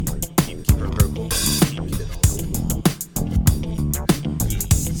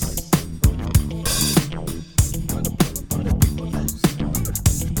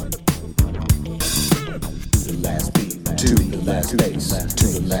place to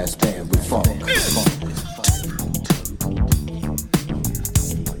the last stand with funk.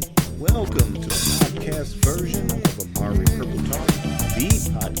 Welcome to the podcast version of Amari Purple Talk, the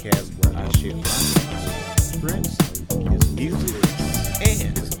podcast where I share my thoughts about Prince, his music,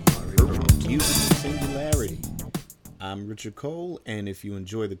 and purple musical singularity. I'm Richard Cole, and if you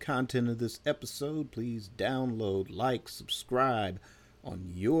enjoy the content of this episode, please download, like, subscribe on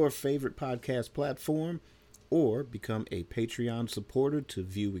your favorite podcast platform, or become a Patreon supporter to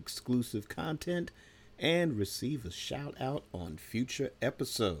view exclusive content and receive a shout out on future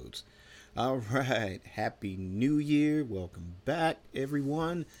episodes. All right, Happy New Year. Welcome back,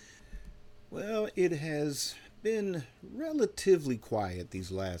 everyone. Well, it has been relatively quiet these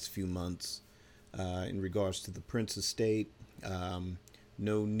last few months in regards to the Prince estate.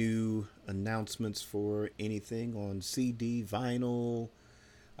 No new announcements for anything on CD, vinyl,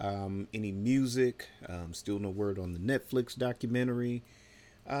 any music. Still no word on the Netflix documentary.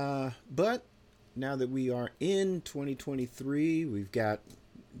 But now that we are in 2023, we've got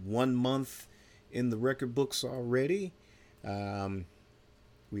 1 month in the record books already.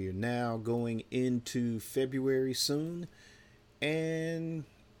 We are now going into February soon, and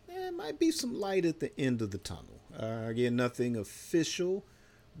there might be some light at the end of the tunnel. Again, nothing official,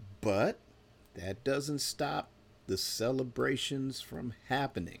 but that doesn't stop the celebrations from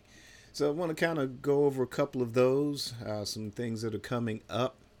happening. So I want to kind of go over a couple of those, some things that are coming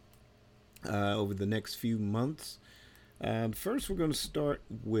up over the next few months. First, we're going to start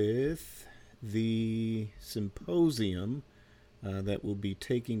with the symposium that will be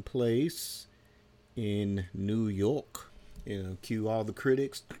taking place in New York. You know, cue all the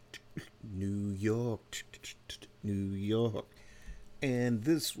critics. New York, New York. And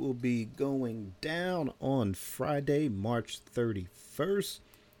this will be going down on Friday, March 31st,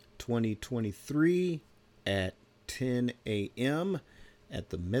 2023 at 10 a.m. at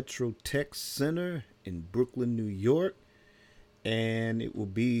the Metro Tech Center in Brooklyn, New York. And it will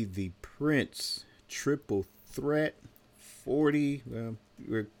be the Prince Triple Threat 40. Well,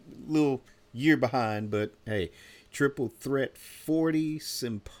 we're a little year behind, but hey, Triple Threat 40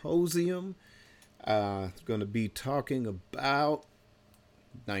 Symposium. It's going to be talking about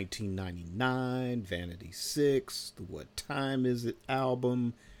 1999, Vanity 6, the What Time Is It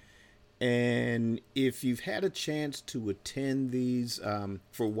album. And if you've had a chance to attend these,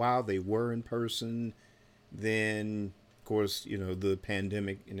 for a while they were in person, then of course, you know, the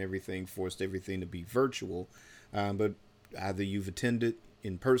pandemic and everything forced everything to be virtual. But either you've attended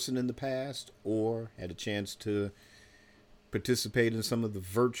in person in the past or had a chance to participate in some of the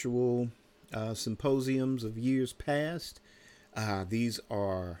virtual symposiums of years past. These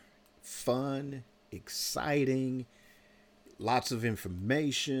are fun, exciting, lots of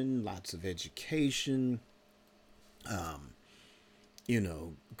information, lots of education,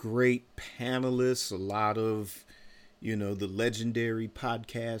 great panelists, a lot of, the legendary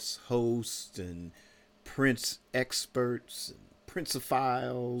podcast hosts and Prince experts, and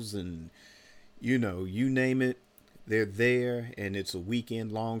Princephiles, and, you name it, they're there, and it's a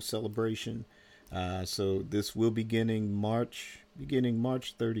weekend-long celebration. So this will be beginning March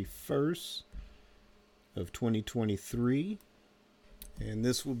 31st of 2023. And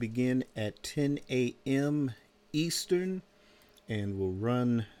this will begin at 10 a.m. Eastern and will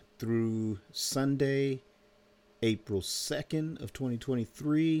run through Sunday, April 2nd of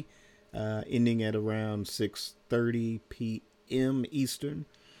 2023, ending at around 6:30 p.m. Eastern.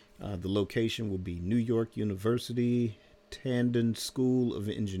 The location will be New York University Tandon School of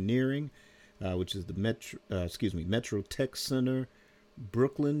Engineering, which is the Metro Tech Center,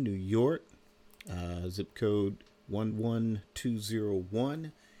 Brooklyn, New York, zip code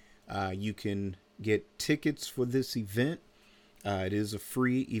 11201. You can get tickets for this event. It is a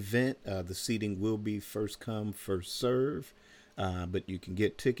free event. The seating will be first come, first serve, but you can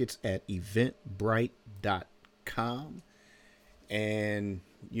get tickets at eventbrite.com. And,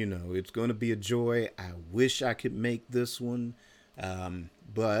 it's going to be a joy. I wish I could make this one,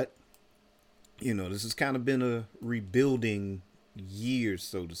 but, this has kind of been a rebuilding year,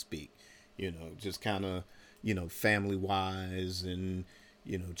 so to speak, just kind of, family-wise and,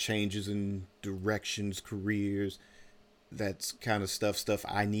 changes in directions, careers, that's kind of stuff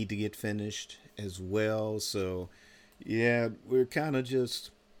I need to get finished as well. So, yeah, we're kind of just,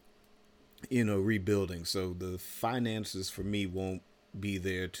 rebuilding. So the finances for me won't be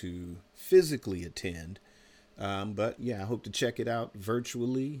there to physically attend. But yeah, I hope to check it out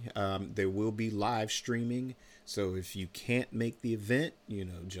virtually. There will be live streaming. So if you can't make the event,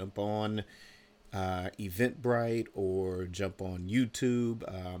 jump on Eventbrite or jump on YouTube.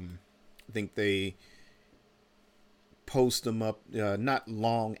 I think they post them up not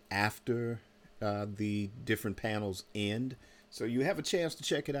long after the different panels end. So you have a chance to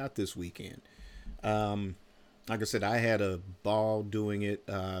check it out this weekend. Like I said, I had a ball doing it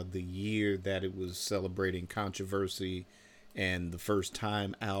the year that it was celebrating Controversy and the First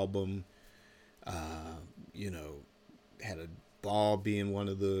Time album. You know, had a ball being one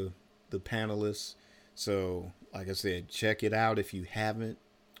of the panelists. So, like I said, check it out if you haven't.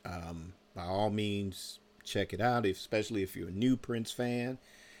 By all means, check it out, especially if you're a new Prince fan.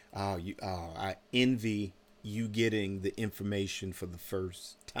 I envy you getting the information for the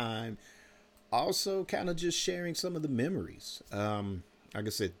first time. Also, kind of just sharing some of the memories. Like I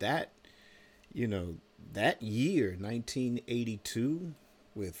said, that year, 1982,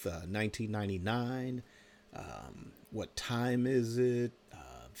 with 1999. What time is it?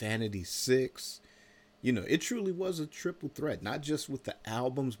 Vanity 6. It truly was a triple threat, not just with the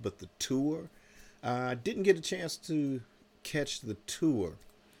albums, but the tour. I didn't get a chance to catch the tour.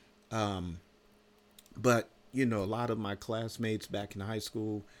 But, a lot of my classmates back in high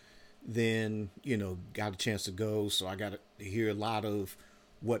school then, got a chance to go. So I got to hear a lot of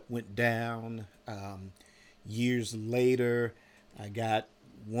what went down. Years later, I got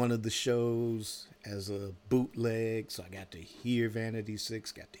one of the shows as a bootleg. So I got to hear Vanity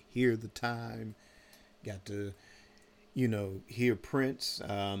 6, got to hear The Time, got to, hear Prince.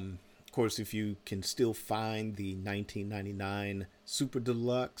 Of course, if you can still find the 1999 Super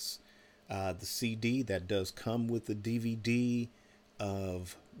Deluxe, the CD that does come with the DVD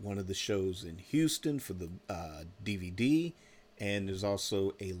of one of the shows in Houston for the DVD, and there's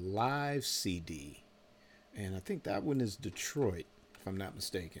also a live CD, and I think that one is Detroit, if I'm not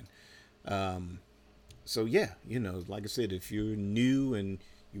mistaken. So yeah, like I said, if you're new and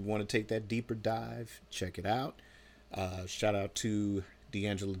you want to take that deeper dive, check it out. Shout out to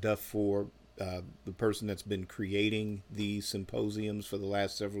D'Angelo Duff for the person that's been creating these symposiums for the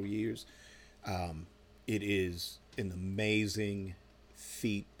last several years. It is an amazing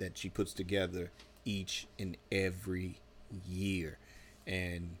feat that she puts together each and every year.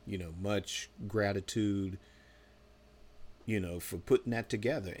 And, much gratitude, for putting that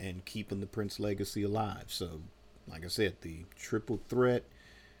together and keeping the Prince legacy alive. So, like I said, the Triple Threat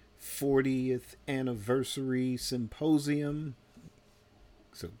 40th Anniversary Symposium.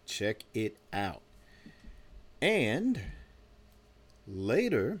 So check it out. And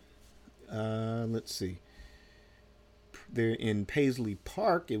later, let's see. There in Paisley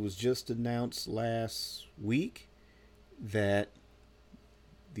Park, it was just announced last week that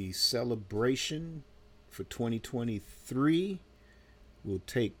the celebration for 2023 will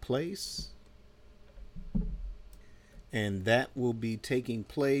take place. And that will be taking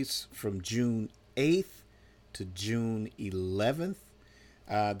place from June 8th to June 11th.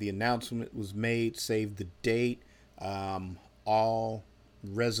 The announcement was made, save the date. All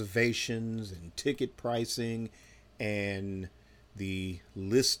reservations and ticket pricing and the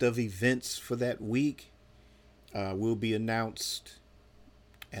list of events for that week will be announced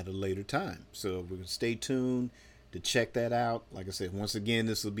at a later time. So we're going to stay tuned to check that out. Like I said, once again,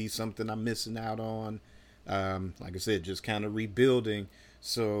 this will be something I'm missing out on. Like I said, just kind of rebuilding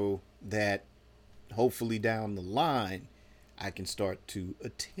so that hopefully down the line, I can start to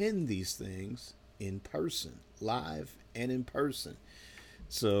attend these things in person, live and in person.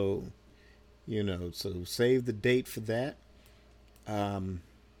 So, so save the date for that.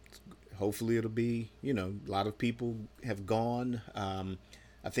 Hopefully it'll be, a lot of people have gone.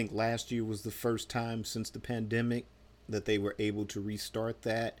 I think last year was the first time since the pandemic that they were able to restart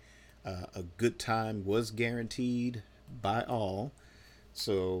that. A good time was guaranteed by all.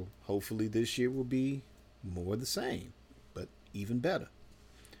 So hopefully this year will be more the same, but even better.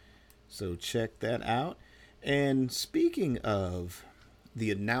 So check that out. And speaking of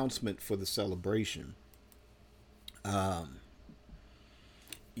the announcement for the celebration,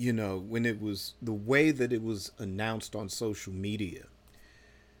 when it was the way that it was announced on social media,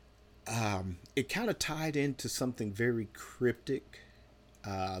 it kind of tied into something very cryptic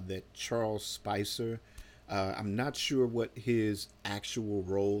that Charles Spicer, I'm not sure what his actual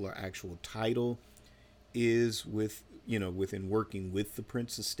role or actual title is within working with the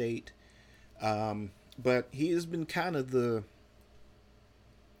Prince estate. But he has been kind of the,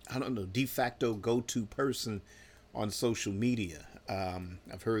 de facto go-to person on social media.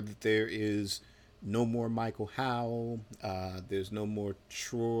 I've heard that there is no more Michael Howell. There's no more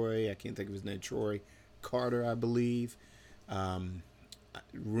Troy. I can't think of his name. Troy Carter, I believe.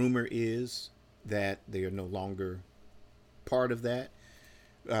 Rumor is that they are no longer part of that.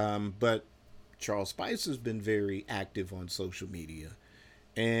 But Charles Spicer's been very active on social media.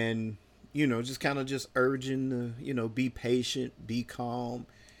 And, just kind of just urging to, be patient, be calm.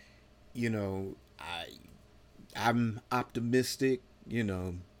 You know, I'm optimistic,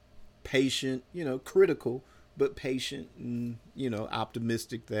 patient, critical, but patient and,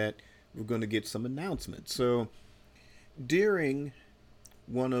 optimistic that we're going to get some announcements. So during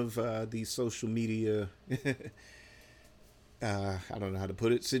one of these social media, I don't know how to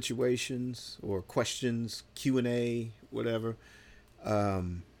put it, situations or questions, Q&A, whatever,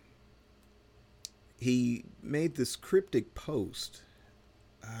 he made this cryptic post.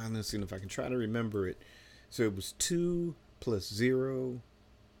 Let's see if I can try to remember it. So it was 2 plus 0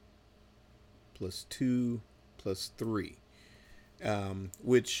 plus 2 plus 3,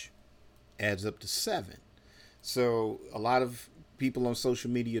 which adds up to 7. So a lot of people on social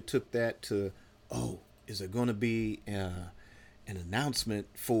media took that to, oh, is there going to be an announcement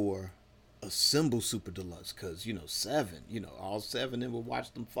for a symbol super deluxe? Because, 7, all 7, and we'll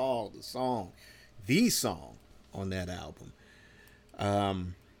watch them fall, the song on that album.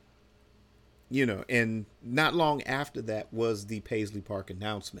 And not long after that was the Paisley Park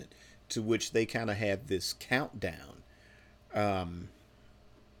announcement, to which they kind of had this countdown,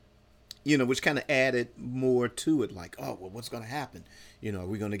 which kind of added more to it. Like, oh, well, what's going to happen? Are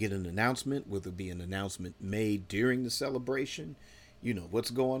we going to get an announcement? Will there be an announcement made during the celebration? What's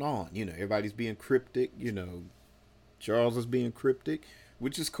going on? Everybody's being cryptic. Charles is being cryptic,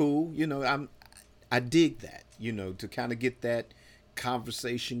 which is cool. I dig that, to kind of get that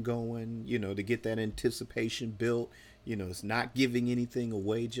conversation going, to get that anticipation built. It's not giving anything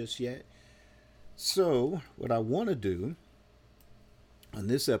away just yet. So what I want to do on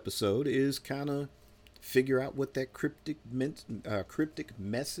this episode is kind of figure out what that cryptic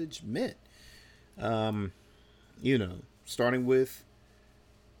message meant. Starting with,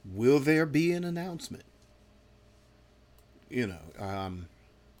 will there be an announcement?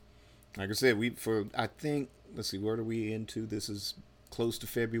 Like I said, I think, let's see, what are we into? This is close to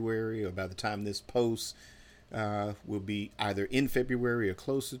February, or by the time this posts, will be either in February or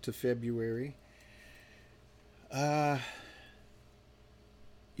closer to February. It's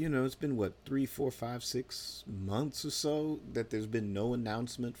been 3, 4, 5, 6 months or so that there's been no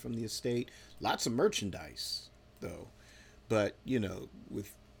announcement from the estate. Lots of merchandise, though. But,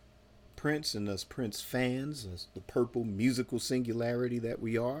 with Prince and us Prince fans, as the purple musical singularity that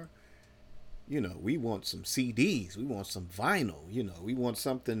we are, we want some CDs. We want some vinyl. We want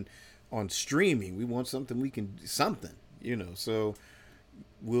something on streaming. We want something So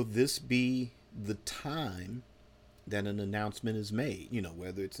will this be the time that an announcement is made?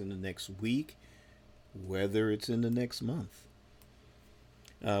 Whether it's in the next week, whether it's in the next month,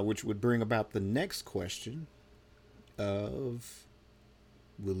 which would bring about the next question of,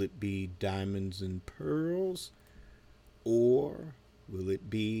 will it be Diamonds and Pearls, or will it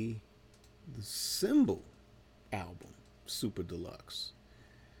be the Symbol album, Super Deluxe?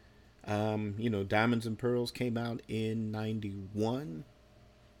 Diamonds and Pearls came out in 91.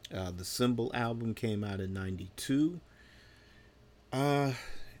 The Symbol album came out in 92.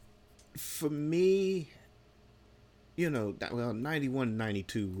 For me, 91 and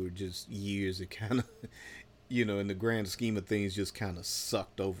 92 were just years that kind of, in the grand scheme of things, just kind of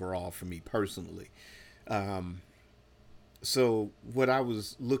sucked overall for me personally. So what I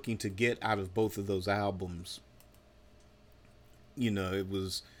was looking to get out of both of those albums, it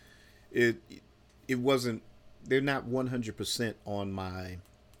wasn't, they're not 100% on my,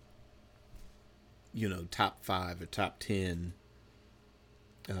 top 5 or top 10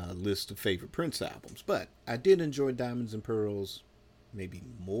 list of favorite Prince albums. But I did enjoy Diamonds and Pearls maybe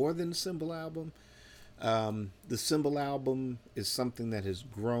more than the Symbol album. The Symbol album is something that has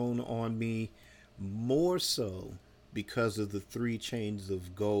grown on me more so because of the 3 Chains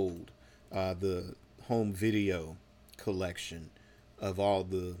of Gold, the home video collection of all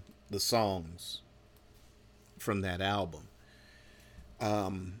the songs from that album.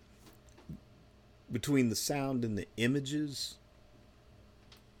 Between the sound and the images,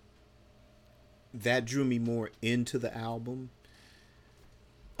 that drew me more into the album.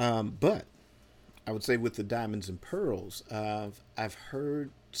 But I would say with the Diamonds and Pearls, I've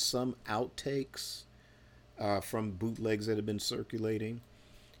heard some outtakes from bootlegs that have been circulating.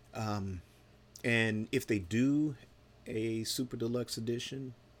 And if they do a Super Deluxe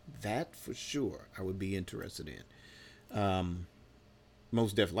edition, that for sure I would be interested in.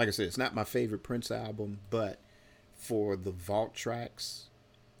 Most definitely. Like I said, it's not my favorite Prince album, but for the vault tracks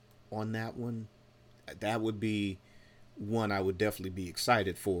on that one, that would be one I would definitely be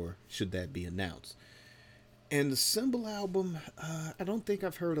excited for should that be announced. And the Symbol album, I don't think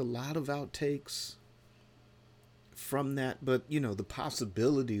I've heard a lot of outtakes. from that, but the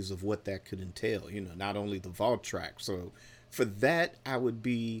possibilities of what that could entail, not only the vault track. So for that, I would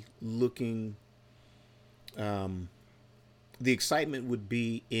be looking, the excitement would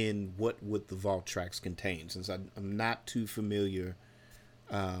be in what would the vault tracks contain, since I'm not too familiar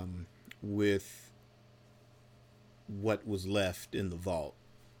with what was left in the vault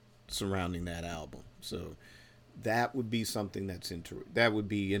surrounding that album. So that would be something that would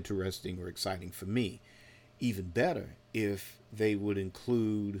be interesting or exciting for me. Even better if they would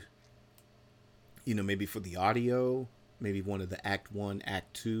include, maybe for the audio, maybe one of the Act 1,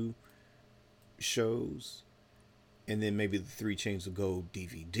 Act 2 shows, and then maybe the Three Chains of Gold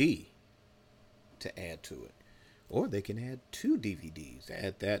DVD to add to it. Or they can add 2 DVDs,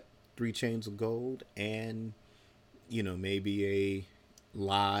 add that Three Chains of Gold and, maybe a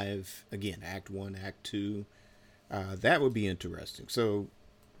live, again, Act 1, Act 2. That would be interesting. So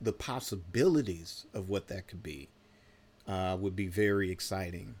the possibilities of what that could be would be very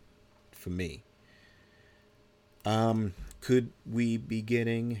exciting for me. Could we be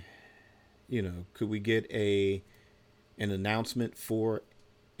getting, could we get an announcement for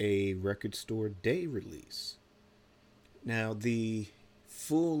a Record Store Day release? Now, the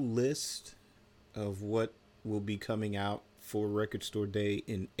full list of what will be coming out for Record Store Day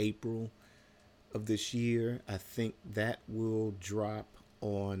in April of this year, I think that will drop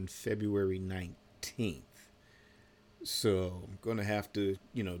on February 19th. So I'm going to have to,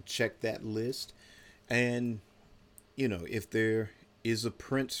 check that list. And, if there is a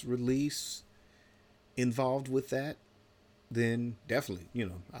Prince release involved with that, then definitely,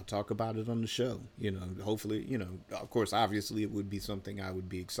 I'll talk about it on the show. Hopefully, of course, obviously it would be something I would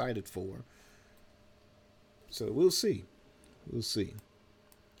be excited for. So we'll see. We'll see.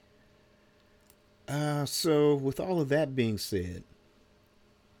 So with all of that being said,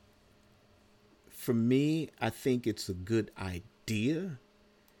 for me, I think it's a good idea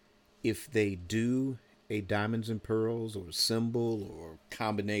if they do a Diamonds and Pearls or Symbol or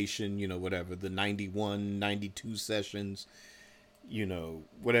combination, whatever, the 91, 92 sessions,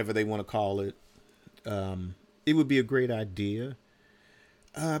 whatever they want to call it. It would be a great idea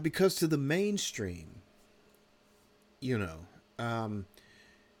because to the mainstream,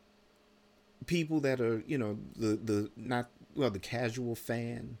 people that are, the casual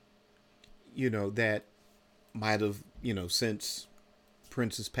fan, that might have, since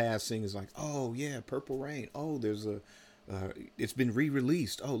Prince's passing is like, oh yeah, Purple Rain. Oh, there's it's been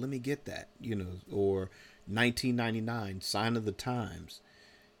re-released. Oh, let me get that, or 1999, Sign of the Times,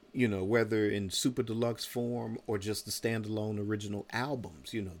 whether in super deluxe form or just the standalone original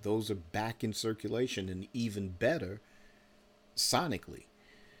albums, those are back in circulation and even better sonically.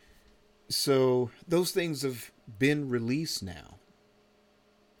 So those things have been released now.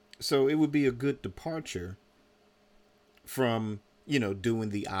 So it would be a good departure from,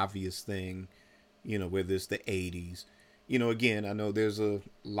 doing the obvious thing, whether it's the 80s. Again, I know there's a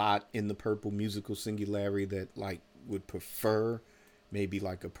lot in the Purple musical singularity that would prefer maybe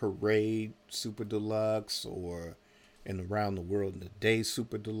like a Parade Super Deluxe or an Around the World in a Day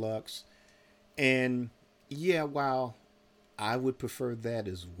Super Deluxe. And yeah, while I would prefer that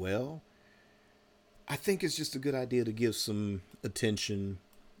as well, I think it's just a good idea to give some attention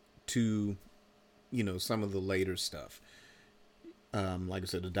to, some of the later stuff. Like I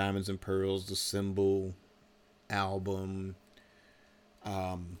said, the Diamonds and Pearls, the Symbol album,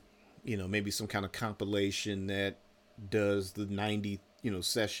 maybe some kind of compilation that does the 90,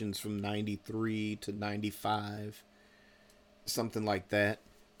 sessions from 93 to 95. Something like that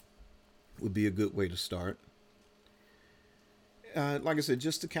would be a good way to start. Like I said,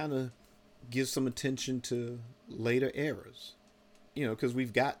 just to kind of give some attention to later eras, because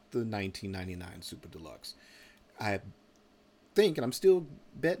we've got the 1999 Super Deluxe. I think, and I'm still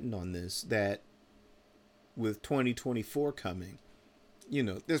betting on this, that with 2024 coming,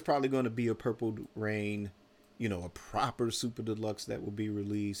 there's probably going to be a Purple Rain, a proper Super Deluxe that will be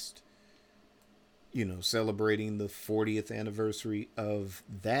released, celebrating the 40th anniversary of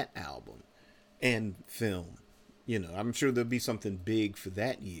that album and film. I'm sure there'll be something big for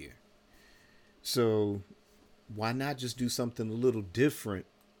that year. So why not just do something a little different,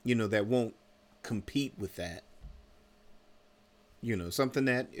 that won't compete with that? Something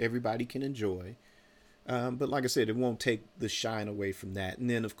that everybody can enjoy. But like I said, it won't take the shine away from that. And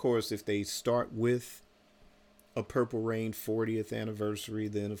then, of course, if they start with a Purple Rain 40th anniversary,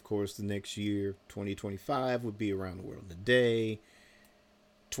 then, of course, the next year, 2025, would be Around the World in a Day.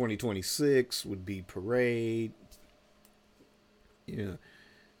 2026 would be Parade.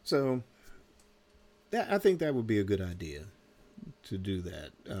 So I think that would be a good idea to do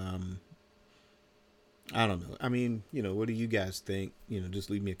that. I don't know. I mean, what do you guys think? Just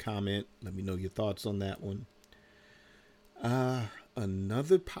leave me a comment. Let me know your thoughts on that one.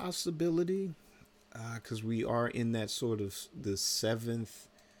 Another possibility, because we are in that sort of the seventh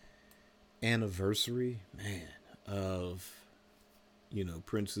anniversary, man, of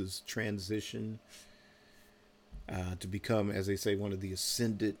Prince's transition to become, as they say, one of the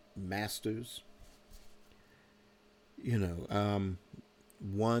ascended masters.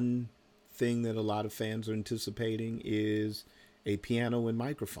 One thing that a lot of fans are anticipating is a piano and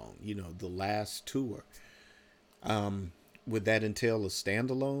microphone. The last tour. Would that entail a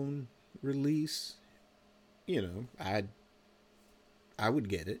standalone release? I would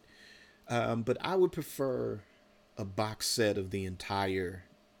get it, but I would prefer a box set of the entire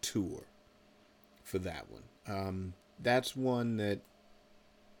tour for that one. That's one that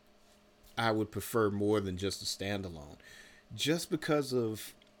I would prefer more than just a standalone, just because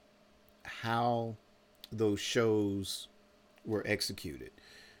of how those shows were executed.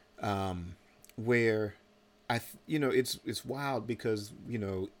 Where it's wild because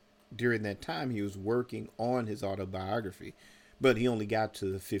during that time he was working on his autobiography, but he only got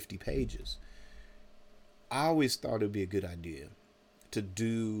to 50 pages. I always thought it'd be a good idea to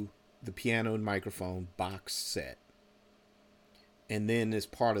do the piano and microphone box set, and then as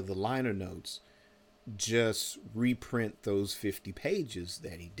part of the liner notes, just reprint those 50 pages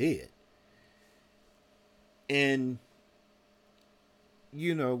that he did. And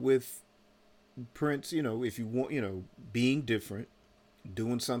with Prince, if you want, being different,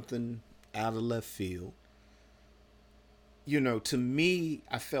 doing something out of left field, to me,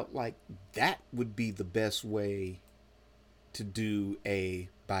 I felt like that would be the best way to do a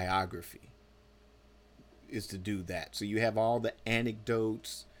biography, is to do that. So you have all the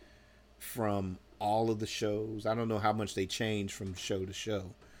anecdotes from all of the shows. I don't know how much they change from show to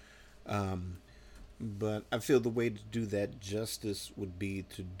show. But I feel the way to do that justice would be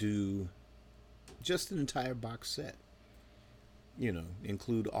to do just an entire box set.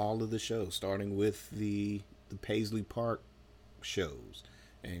 Include all of the shows, starting with the Paisley Park shows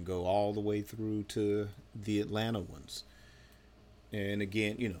and go all the way through to the Atlanta ones. And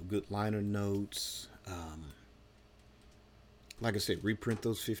again, good liner notes. Like I said, reprint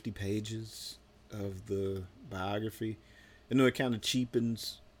those 50 pages of the biography. I know it kind of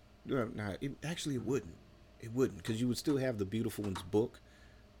cheapens. Well, it wouldn't. It wouldn't, because you would still have the Beautiful Ones book.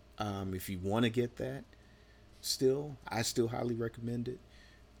 If you want to get that, I still highly recommend it.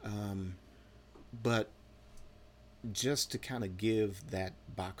 But just to kind of give that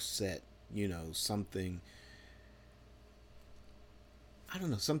box set, something. I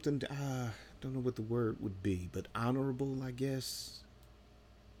don't know, something. Don't know what the word would be, but honorable, I guess.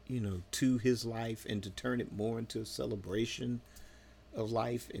 To his life, and to turn it more into a celebration of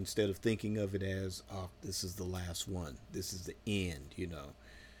life instead of thinking of it as, oh, this is the last one, this is the end.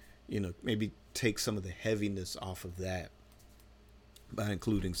 Maybe take some of the heaviness off of that by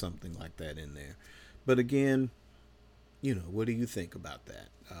including something like that in there. But again, what do you think about that?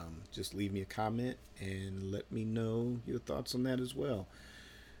 Just leave me a comment and let me know your thoughts on that as well.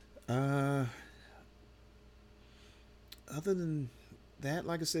 Other than that,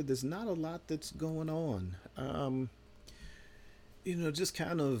 like I said, there's not a lot that's going on. Just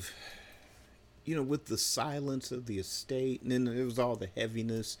kind of, with the silence of the estate, and then there was all the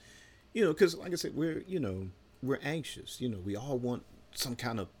heaviness, because like I said, we're anxious. We all want some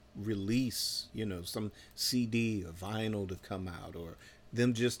kind of release, some CD or vinyl to come out, or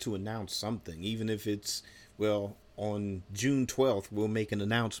them just to announce something, even if it's, well, on June 12th, we'll make an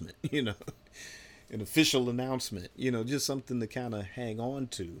announcement, an official announcement, just something to kind of hang on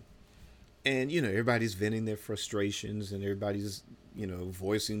to. And, everybody's venting their frustrations, and everybody's,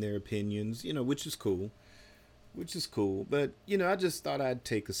 voicing their opinions, which is cool. But, I just thought I'd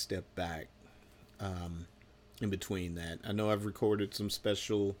take a step back in between that. I know I've recorded some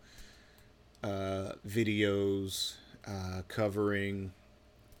special videos covering,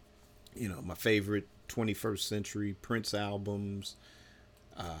 my favorite 21st century Prince albums,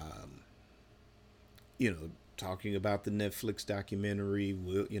 talking about the Netflix documentary,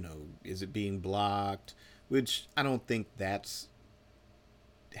 is it being blocked? Which I don't think that's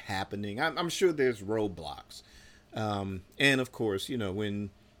happening. I'm sure there's roadblocks. And of course,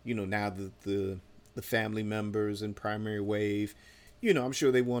 when, now the family members in Primary Wave, I'm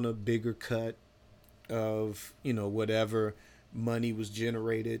sure they want a bigger cut of, whatever money was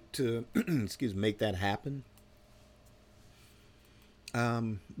generated to, make that happen.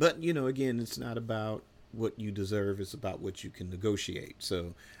 But, again, it's not about what you deserve, it's about what you can negotiate.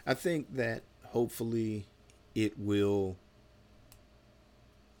 So I think that hopefully it will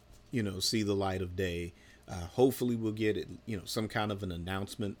see the light of day. Hopefully we'll get it, some kind of an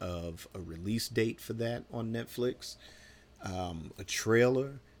announcement of a release date for that on Netflix. A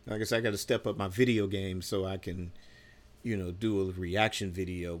trailer. Like I said, I got to step up my video game so I can, do a reaction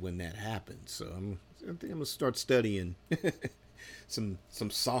video when that happens. So I think I'm gonna start studying some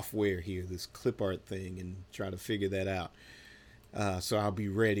software here, this clip art thing, and try to figure that out. So I'll be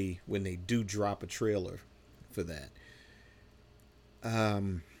ready when they do drop a trailer for that.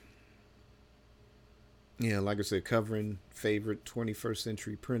 Like I said, covering favorite 21st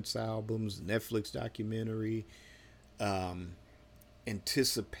century Prince albums, Netflix documentary,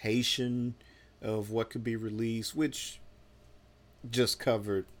 anticipation of what could be released, which just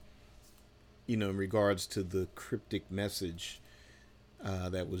covered, in regards to the cryptic message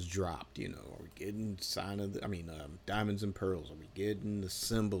that was dropped. Are we getting Diamonds and Pearls? Are we getting the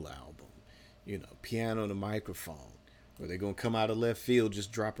Symbol album? Piano and a Microphone. Or they gonna come out of left field,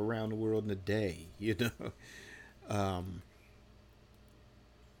 just drop around the world in a day?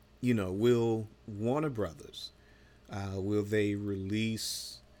 Will Warner Brothers, will they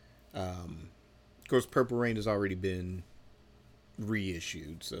release? Of course, Purple Rain has already been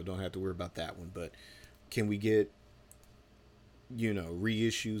reissued, so don't have to worry about that one. But can we get,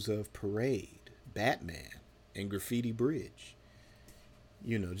 reissues of Parade, Batman, and Graffiti Bridge?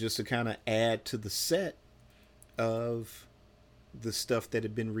 Just to kind of add to the set of the stuff that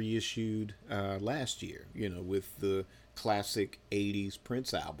had been reissued last year, with the classic 80s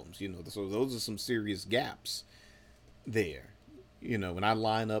Prince albums, so those are some serious gaps there. When I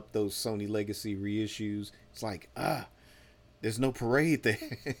line up those Sony Legacy reissues, it's like, there's no Parade there.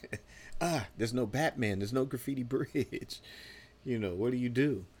 There's no Batman, there's no Graffiti Bridge. What do you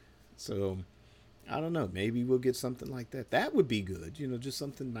do? So I don't know, maybe we'll get something like that. That would be good, just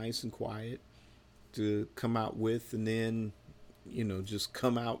something nice and quiet to come out with, and then just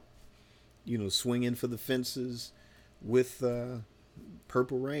come out swinging for the fences with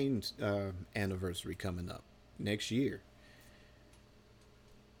Purple Rain's anniversary coming up next year.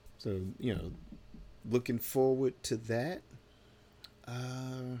 So looking forward to that.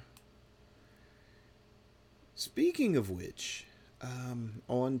 Speaking of which,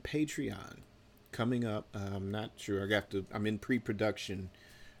 on Patreon coming up, I'm not sure, I'm in pre-production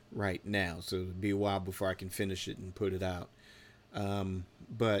right now, so it'll be a while before I can finish it and put it out.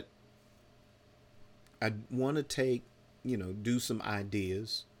 But I want to take, do some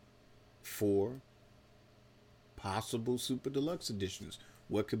ideas for possible Super Deluxe editions.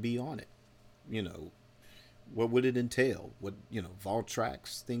 What could be on it? What would it entail? What, vault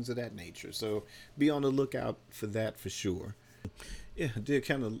tracks, things of that nature. So be on the lookout for that for sure. Yeah, I did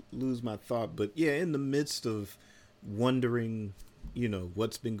kind of lose my thought, but yeah, in the midst of wondering,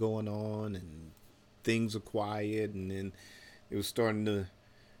 what's been going on, and things are quiet, and then it was starting to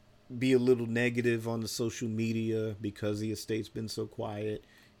be a little negative on the social media because the estate's been so quiet.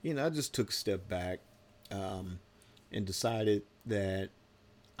 I just took a step back and decided that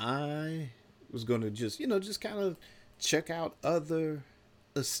I was going to just kind of check out other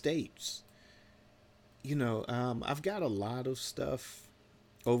estates. I've got a lot of stuff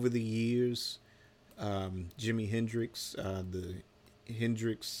over the years. Jimi Hendrix, the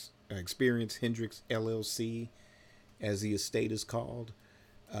Hendrix Experience Hendrix LLC, as the estate is called.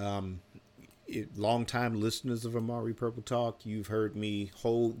 Longtime listeners of Amari Purple Talk, you've heard me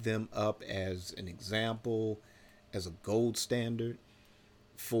hold them up as an example, as a gold standard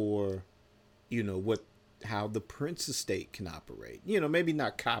for, how the Prince estate can operate. Maybe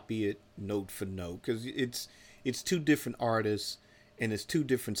not copy it note for note, because it's two different artists and it's two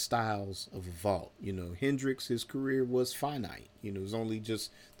different styles of a vault. Hendrix, his career was finite. It was only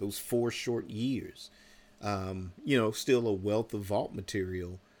just those 4 short years. Still a wealth of vault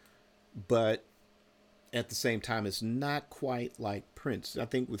material, but at the same time, it's not quite like Prince. I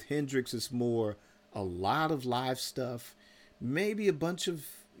think with Hendrix, it's more a lot of live stuff, maybe a bunch of,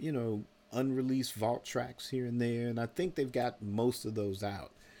 unreleased vault tracks here and there. And I think they've got most of those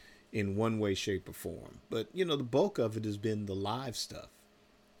out in one way, shape, or form. But, the bulk of it has been the live stuff,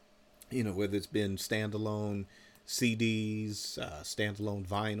 whether it's been standalone CDs, standalone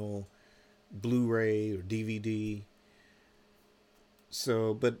vinyl, Blu-ray or DVD.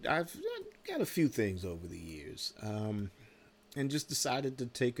 So, but I've got a few things over the years, and just decided to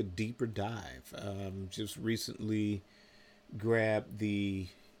take a deeper dive. Just recently grabbed the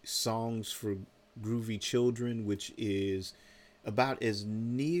Songs for Groovy Children, which is about as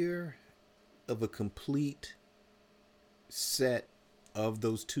near of a complete set of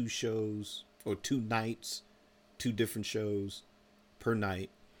those 2 shows, or 2 nights, 2 different shows per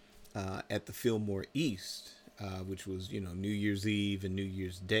night, at the Fillmore East, which was, New Year's Eve and New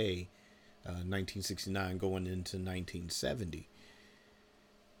Year's Day, 1969 going into 1970.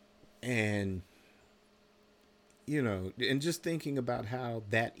 And, and just thinking about how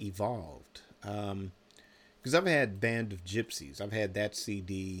that evolved. Because I've had Band of Gypsies. I've had that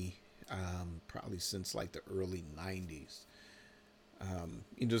CD probably since like the early 90s.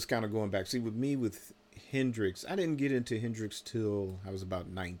 Just kind of going back. See, with me, with Hendrix, I didn't get into Hendrix till I was about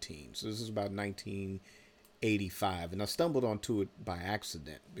 19. So this is about 1985. And I stumbled onto it by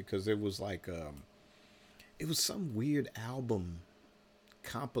accident because it was like, it was some weird album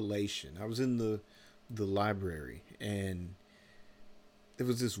compilation. I was in the library and there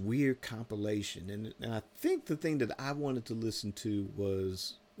was this weird compilation. And I think the thing that I wanted to listen to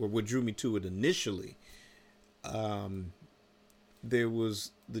was, or what drew me to it initially, there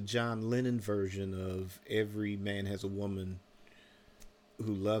was the John Lennon version of Every Man Has a Woman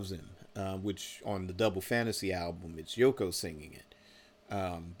Who Loves Him, which on the Double Fantasy album, it's Yoko singing it.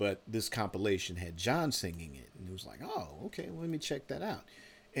 But this compilation had John singing it. And it was like, oh, okay, well, let me check that out.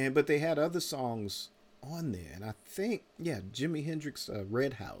 But they had other songs on there. And I think, Jimi Hendrix,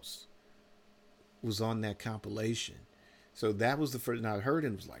 Red House was on that compilation. So that was the first, and I heard it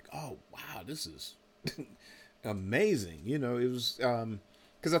and was like, oh, wow, this is amazing. It was,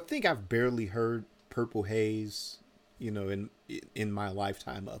 because I think I've barely heard Purple Haze, in my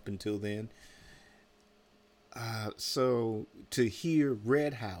lifetime up until then. So to hear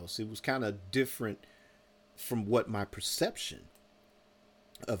Red House, it was kind of different from what my perception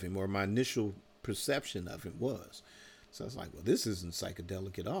of him, or my initial perception of him, was. So I was like, well, this isn't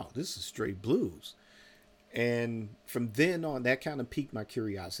psychedelic at all. This is straight blues. And from then on, that kind of piqued my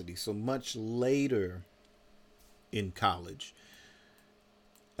curiosity. So much later in college,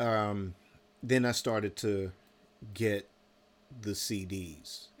 then I started to get the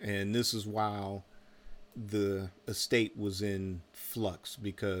CDs. And this is while the estate was in flux,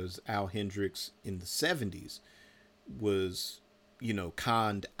 because Al Hendrix in the 70s was,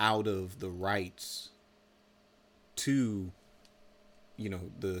 conned out of the rights to,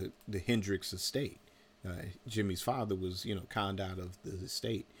 the Hendrix estate. Jimmy's father was, conned out of the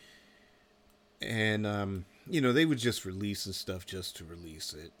estate. And, they would just releasing stuff just to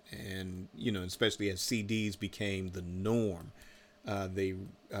release it. And, especially as CDs became the norm, they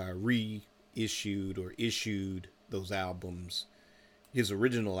reissued or issued those albums, his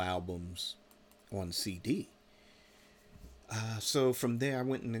original albums, on CD. So from there, I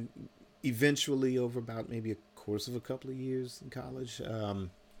went and eventually, over about maybe a course of a couple of years in college,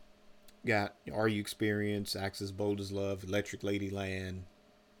 got Are You Experience, Axis Bold as Love, Electric Ladyland,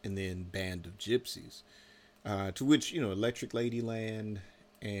 and then Band of Gypsies. To which, Electric Ladyland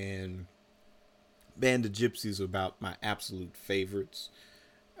and Band of Gypsies are about my absolute favorites.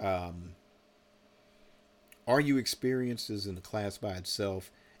 Are You Experience is in a class by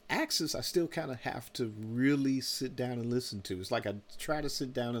itself. Axis, I still kind of have to really sit down and listen to. It's like I try to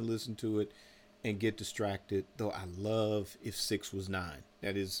sit down and listen to it and get distracted, though I love If 6 Was 9.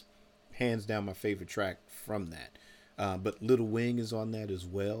 That is hands down my favorite track from that. But Little Wing is on that as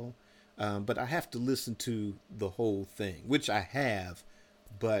well. But I have to listen to the whole thing, which I have,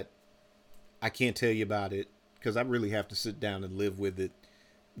 but I can't tell you about it because I really have to sit down and live with it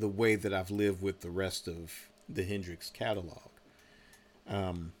the way that I've lived with the rest of the Hendrix catalog.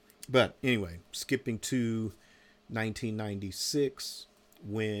 But anyway, skipping to 1996,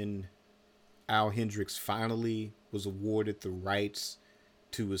 when Al Hendrix finally was awarded the rights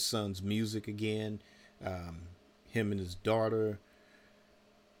to his son's music again. Him and his daughter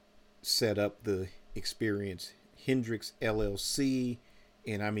set up the Experience Hendrix LLC,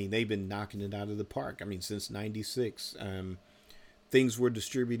 and I mean, they've been knocking it out of the park. I mean, since 96. Things were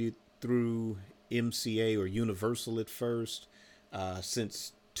distributed through MCA or Universal at first.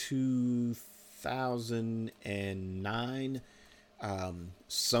 Since 2009,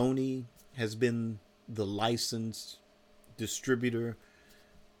 Sony has been the licensed distributor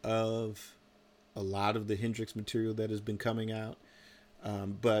of a lot of the Hendrix material that has been coming out.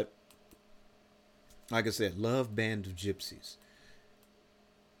 But like I said, love Band of Gypsies.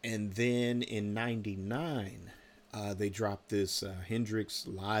 And then in 99, they dropped this Hendrix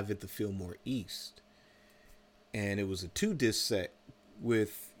Live at the Fillmore East. And it was a 2-disc set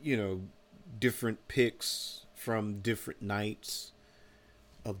with, different picks from different nights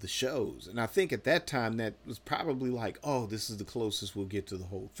of the shows. And I think at that time that was probably like, oh, this is the closest we'll get to the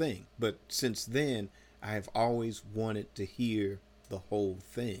whole thing. But since then, I have always wanted to hear the whole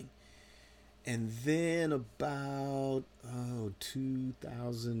thing. And then about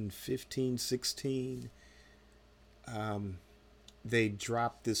 2015, 16, they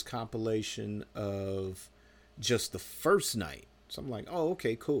dropped this compilation of just the first night. So I'm like, oh,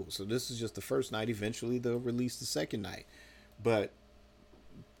 okay, cool. So this is just the first night. Eventually they'll release the second night. But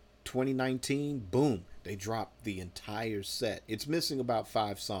 2019, boom, they dropped the entire set. It's missing about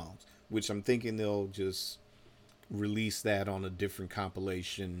 5 songs, which I'm thinking they'll just release that on a different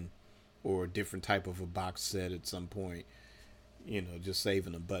compilation or a different type of a box set at some point. Just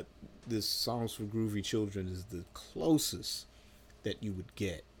saving them. But this Songs for Groovy Children is the closest that you would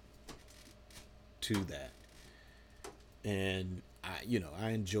get to that. And I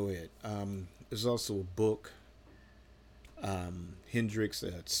enjoy it. There's also a book, Hendrix,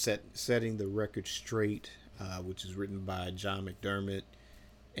 Setting the Record Straight, which is written by John McDermott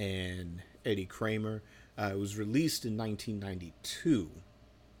and Eddie Kramer. It was released in 1992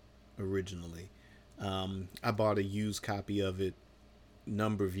 originally. I bought a used copy of it a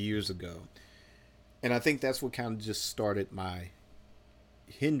number of years ago. And I think that's what kind of just started my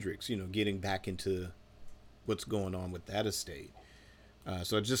Hendrix, getting back into what's going on with that estate.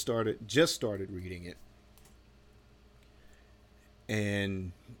 So I just started reading it.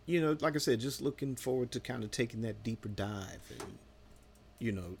 And, like I said, just looking forward to kind of taking that deeper dive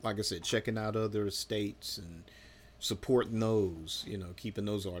and, like I said, checking out other estates and supporting those, keeping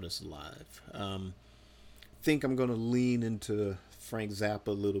those artists alive. Think I'm going to lean into Frank Zappa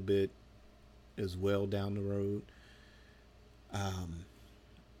a little bit as well down the road.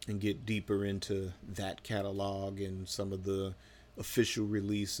 And get deeper into that catalog and some of the official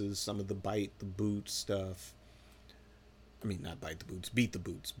releases, some of the Bite the Boots stuff. I mean, not Bite the Boots, Beat the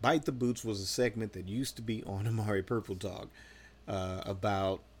Boots. Bite the Boots was a segment that used to be on Amari Purple Talk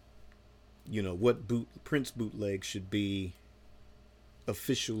about, what Prince bootleg should be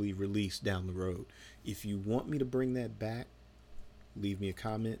officially released down the road. If you want me to bring that back, leave me a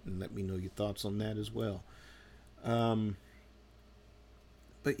comment and let me know your thoughts on that as well.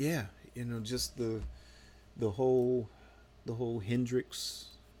 But yeah, just the whole Hendrix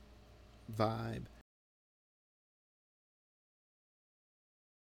vibe.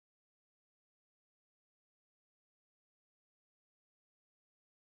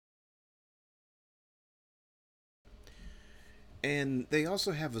 And they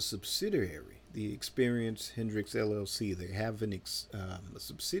also have a subsidiary, the Experience Hendrix LLC. They have a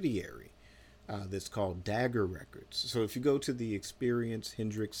subsidiary that's called Dagger Records. So if you go to the Experience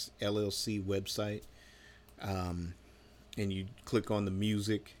Hendrix LLC website and you click on the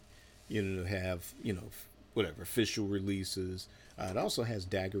music, to have, whatever, official releases. It also has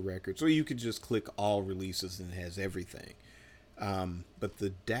Dagger Records, or you could just click all releases and it has everything. But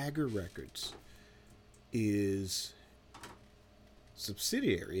the Dagger Records is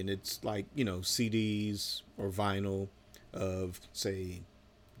subsidiary, and it's like, CDs or vinyl of, say,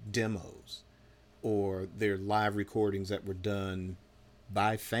 demos, or their live recordings that were done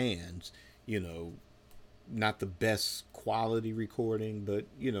by fans, not the best quality recording, but,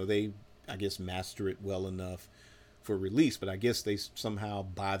 they, I guess, master it well enough for release. But I guess they somehow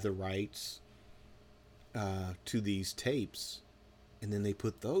buy the rights to these tapes, and then they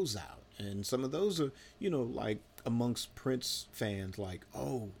put those out. And some of those are, like amongst Prince fans, like,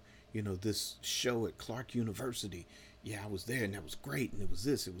 oh, this show at Clark University. Yeah, I was there and that was great. And it was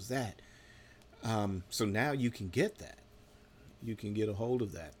this, it was that. So now you can get that. You can get a hold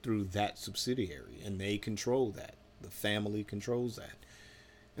of that through that subsidiary, and they control that. The family controls that.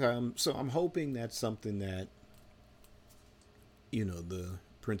 So I'm hoping that's something that, the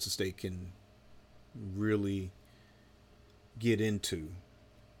Prince estate can really get into,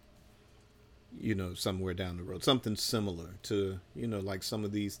 somewhere down the road. Something similar to, like some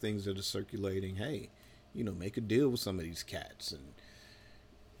of these things that are circulating. Hey, make a deal with some of these cats and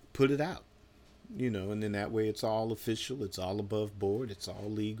put it out. And then that way it's all official, it's all above board, it's all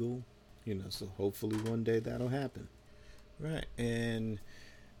legal, so hopefully one day that'll happen. Right, and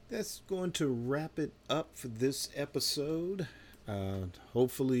that's going to wrap it up for this episode.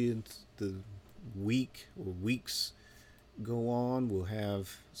 Hopefully it's the week or weeks go on, we'll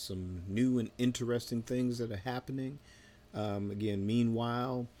have some new and interesting things that are happening. Again,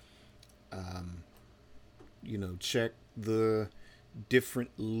 meanwhile, check the different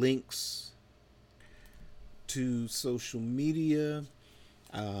links to social media,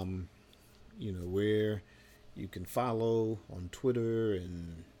 where you can follow on Twitter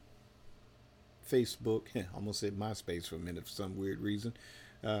and Facebook. Almost said MySpace for a minute for some weird reason.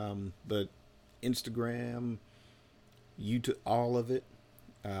 But Instagram, YouTube, all of it.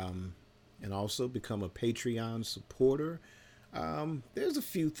 And also become a Patreon supporter. There's a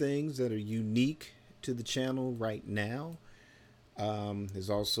few things that are unique to the channel right now. There's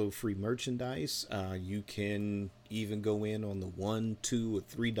also free merchandise. You can even go in on the $1, $2, or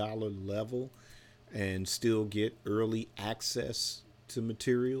 $3 level and still get early access to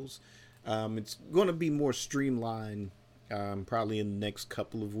materials. It's going to be more streamlined probably in the next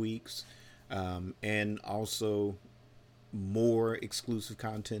couple of weeks, and also more exclusive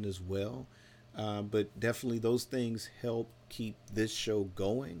content as well. But definitely those things help keep this show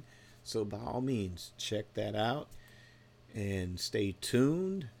going. So by all means, check that out and stay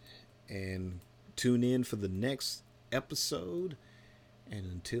tuned and tune in for the next episode. And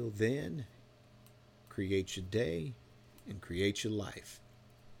until then, create your day and create your life.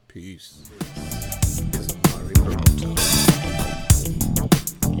 Peace. This is Amari Purple Talk.